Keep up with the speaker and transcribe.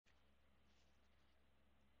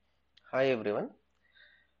Hi everyone.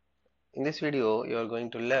 In this video, you are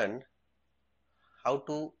going to learn how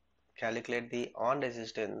to calculate the on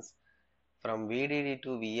resistance from VDD to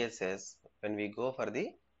VSS when we go for the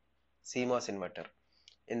CMOS inverter.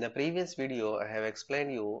 In the previous video, I have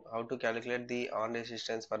explained you how to calculate the on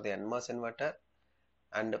resistance for the NMOS inverter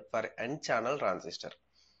and for N-channel transistor.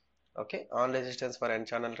 Okay, on resistance for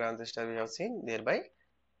N-channel transistor we have seen, thereby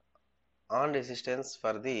on resistance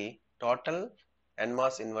for the total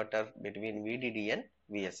NMOS inverter between VDD and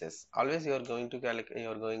VSS. Always you are going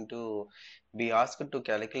to be asked to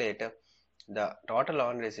calculate the total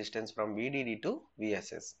on resistance from VDD to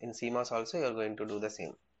VSS. In CMOS also you are going to do the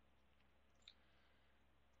same.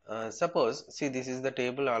 Suppose, see, this is the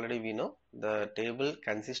table. Already we know the table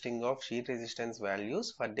consisting of sheet resistance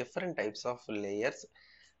values for different types of layers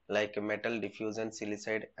like metal, diffusion,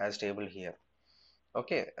 silicide as table here.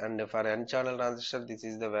 Okay, and for N channel transistor this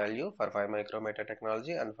is the value for 5 micrometer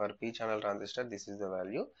technology, and for P channel transistor this is the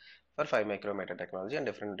value for 5 micrometer technology, and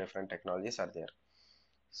different technologies are there.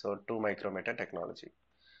 So 2 micrometer technology.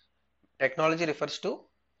 Technology refers to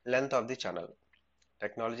length of the channel.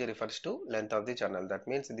 Technology refers to length of the channel. That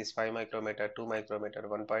means this 5 micrometer, 2 micrometer,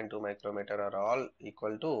 1.2 micrometer are all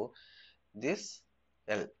equal to this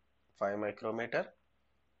L. 5 micrometer,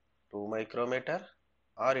 2 micrometer,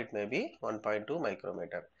 or it may be 1.2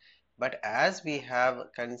 micrometer. But as we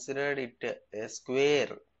have considered it a square,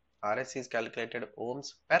 RS is calculated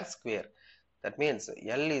ohms per square. That means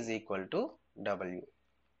L is equal to W.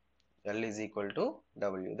 L is equal to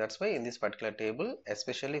W. That's why in this particular table,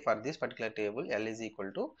 especially for this particular table, L is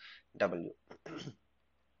equal to W.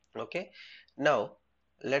 Okay. Now,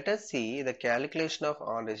 let us see the calculation of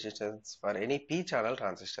on resistance for any P channel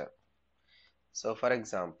transistor. So, for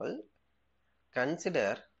example,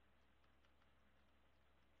 consider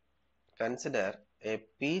a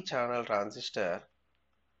P channel transistor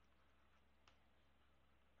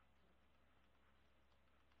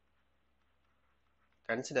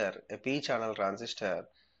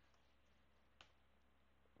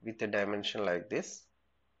with a dimension like this.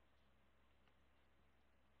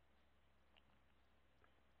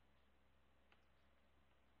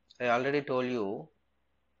 I already told you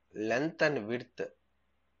length and width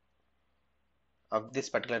of this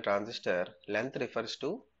particular transistor. Length refers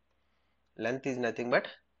to, length is nothing but,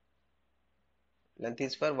 length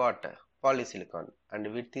is for what? Polysilicon,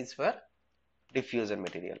 and width is for diffusion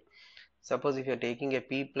material. Suppose if you are taking a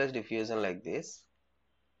P plus diffusion like this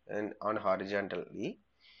and on horizontally,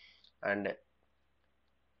 and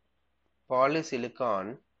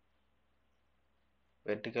polysilicon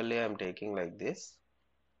vertically I am taking like this.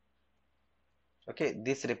 Okay,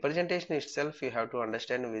 this representation itself you have to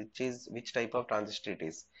understand which type of transistor it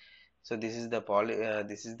is. So this is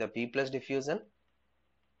the P plus diffusion.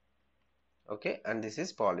 Okay, and this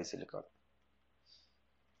is polysilicon.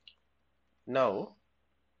 Now,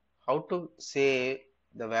 how to say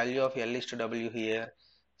the value of L is to W here?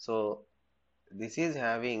 So this is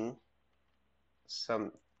having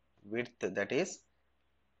some width, that is,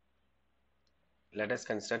 let us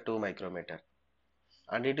consider 2 micrometer,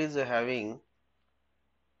 and it is having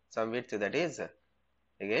some width, that is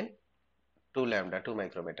again 2 lambda, 2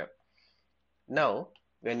 micrometer. Now,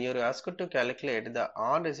 when you are asked to calculate the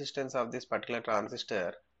on resistance of this particular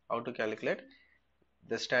transistor, how to calculate?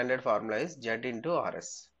 The standard formula is Z into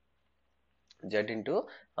RS. Z into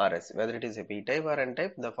RS. Whether it is a P type or N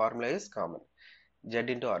type, the formula is common. Z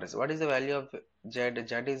into RS. What is the value of Z?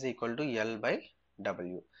 Z is equal to L by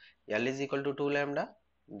W. L is equal to 2 lambda.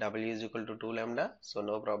 W is equal to 2 lambda. So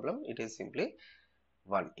no problem. It is simply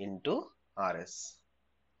 1 into RS.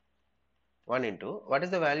 1 into, what is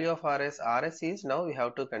the value of RS? RS is, now we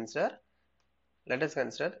have to consider, let us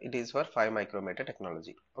consider it is for 5 micrometer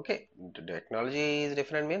technology. Okay, the technology is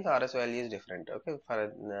different means RS value is different. Okay,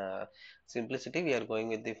 for simplicity we are going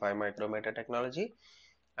with the 5 micrometer technology,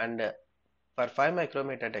 and for 5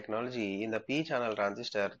 micrometer technology in the P channel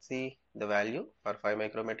transistor, see the value for 5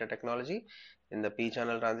 micrometer technology in the P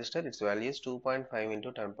channel transistor, its value is 2.5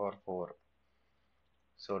 into 10 power 4.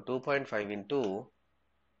 So 2.5 into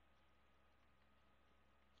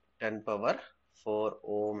 10 power 4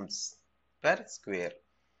 ohms per square.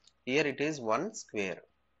 Here it is 1 square.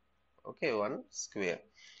 Okay, 1 square,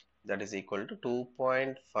 that is equal to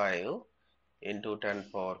 2.5 into 10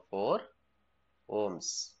 power 4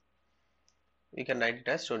 ohms. We can write it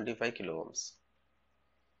as 25 kilo ohms.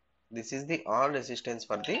 This is the on resistance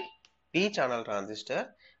for the P channel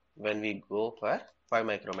transistor when we go for 5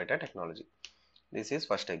 micrometer technology. This is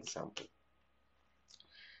first example.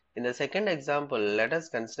 In the second example, let us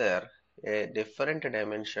consider a different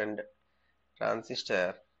dimensioned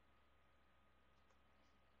transistor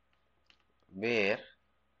where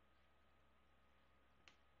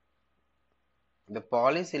the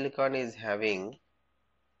polysilicon is having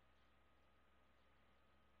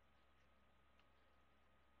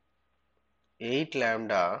 8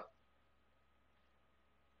 lambda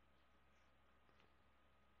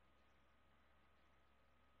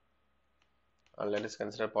and let us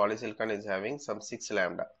consider polysilicon is having some 6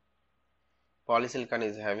 lambda. Polysilicon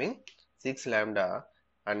is having 6 lambda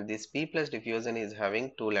and this P plus diffusion is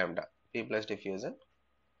having 2 lambda. P plus diffusion,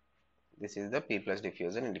 this is the P plus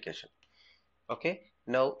diffusion indication. Okay,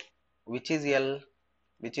 now which is L?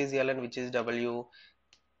 Which is L and which is W?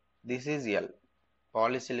 This is L.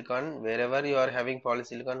 Polysilicon, wherever you are having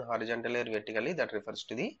polysilicon horizontally or vertically, that refers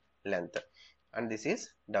to the length, and this is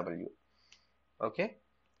W. Okay,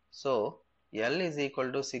 so L is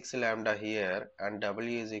equal to 6 lambda here and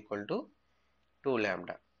W is equal to 2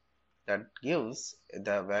 lambda. That gives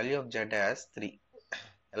the value of Z as 3,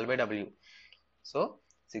 L by W. So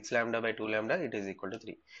 6 lambda by 2 lambda, it is equal to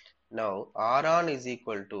 3. Now R on is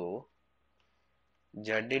equal to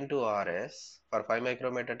Z into RS. For 5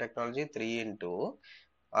 micrometer technology, 3 into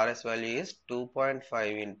RS value is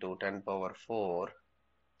 2.5 into 10 power 4,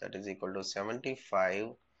 that is equal to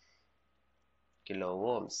 75 kilo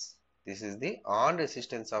ohms. This is the on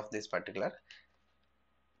resistance of this particular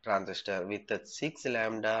transistor with the 6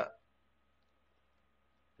 lambda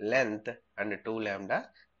length and 2 lambda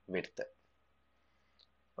width.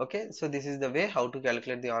 Okay, so this is the way how to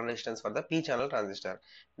calculate the on resistance for the P channel transistor.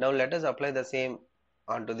 Now let us apply the same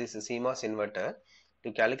onto this CMOS inverter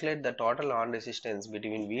to calculate the total on resistance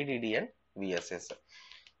between VDD and VSS.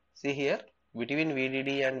 See here, between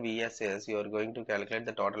VDD and VSS, you are going to calculate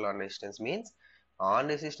the total on resistance, means on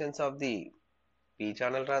resistance of the P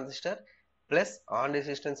channel transistor plus on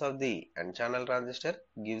resistance of the N channel transistor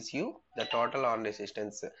gives you the total on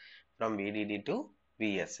resistance from VDD to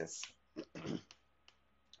VSS.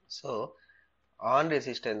 So on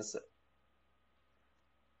resistance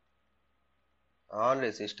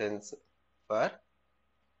for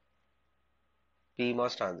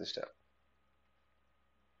PMOS transistor,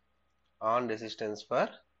 on resistance for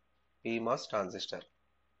PMOS transistor.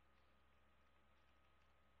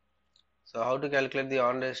 So how to calculate the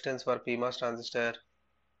on resistance for PMOS transistor?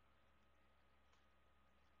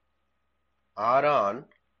 R on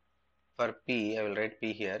for P, I will write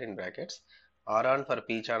P here in brackets. R on for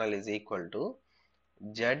P channel is equal to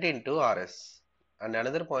Z into RS. And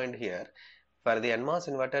another point here, for the NMOS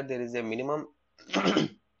inverter, there is a minimum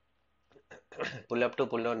pull up to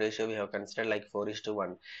pull down ratio we have considered like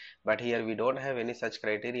 4:1. But here we don't have any such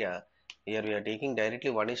criteria. Here we are taking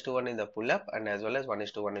directly 1:1 in the pull up and as well as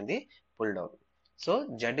 1:1 in the pull down.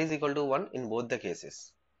 So Z is equal to 1 in both the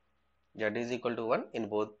cases. Z is equal to 1 in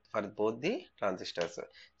both for both the transistors.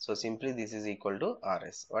 So simply this is equal to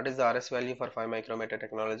RS. What is the RS value for 5 micrometer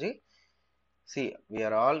technology? See, we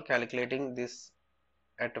are all calculating this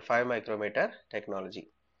at 5 micrometer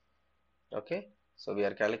technology. Okay, so we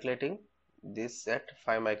are calculating this at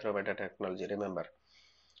 5 micrometer technology, remember.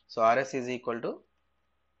 So RS is equal to,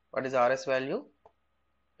 what is RS value?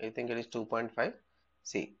 I think it is 2.5.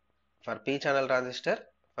 See, for P channel transistor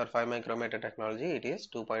for 5 micrometer technology, it is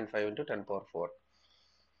 2.5 into 10 power 4.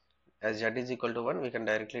 As Z is equal to 1, we can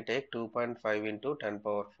directly take 2.5 into 10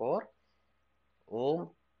 power 4 ohm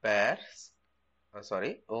per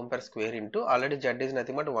square into, already Z is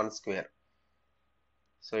nothing but 1 square.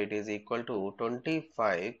 So it is equal to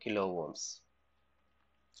 25 kilo ohms.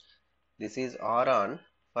 This is R on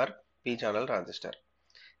for P channel transistor.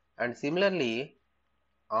 And similarly,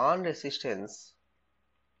 on resistance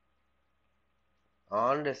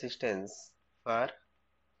for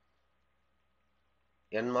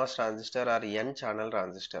NMOS transistor or N channel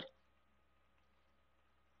transistor.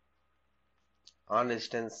 On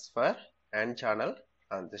resistance for N channel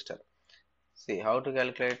transistor. See how to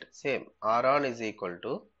calculate, same. R on is equal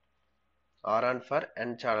to R on for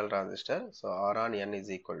N channel transistor. So R on N is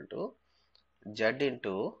equal to Z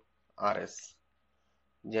into RS.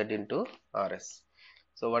 Z into RS.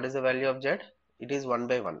 So what is the value of Z? It is 1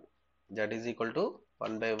 by 1. Z is equal to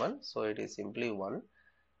 1 by 1. So it is simply 1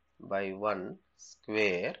 by 1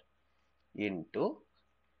 square into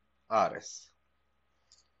RS.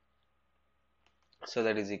 So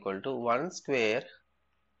that is equal to 1 square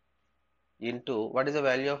into, what is the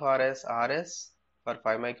value of RS? RS for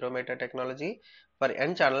 5 micrometer technology for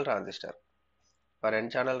N channel transistor. For N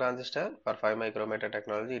channel transistor for 5 micrometer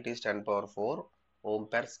technology, it is 10 power 4 ohm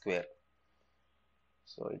per square.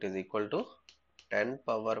 So it is equal to 10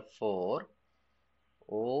 power 4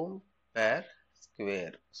 ohm per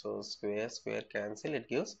square. So square cancel, it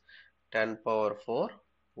gives 10 power 4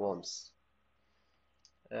 ohms.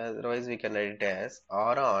 Otherwise we can write it as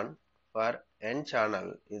R on for N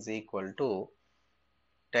channel is equal to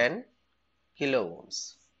 10 kilo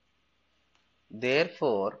ohms.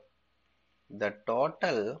 Therefore, the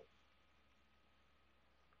total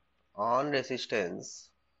on resistance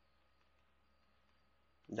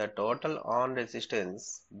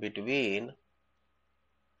between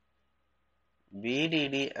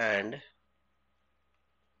VDD and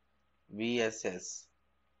VSS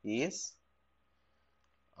is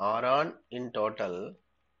R on in total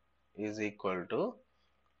is equal to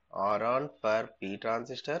R on for P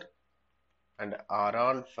transistor and R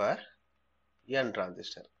on for N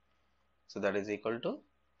transistor. So that is equal to,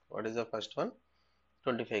 what is the first one?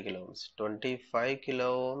 25 kilo ohms. 25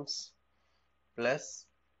 kilo ohms plus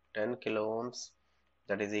 10 kilo ohms,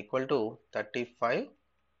 that is equal to 35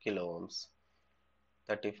 kilo ohms.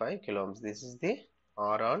 35 kilo ohms. This is the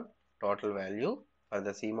R on total value for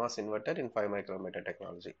the CMOS inverter in 5 micrometer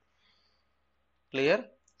technology. Clear?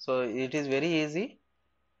 So it is very easy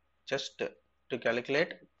just to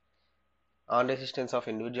calculate on resistance of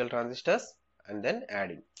individual transistors and then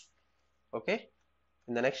adding. Okay,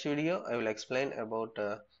 in the next video I will explain about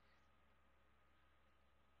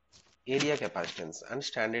area capacitance and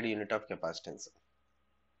standard unit of capacitance.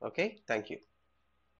 Okay, thank you.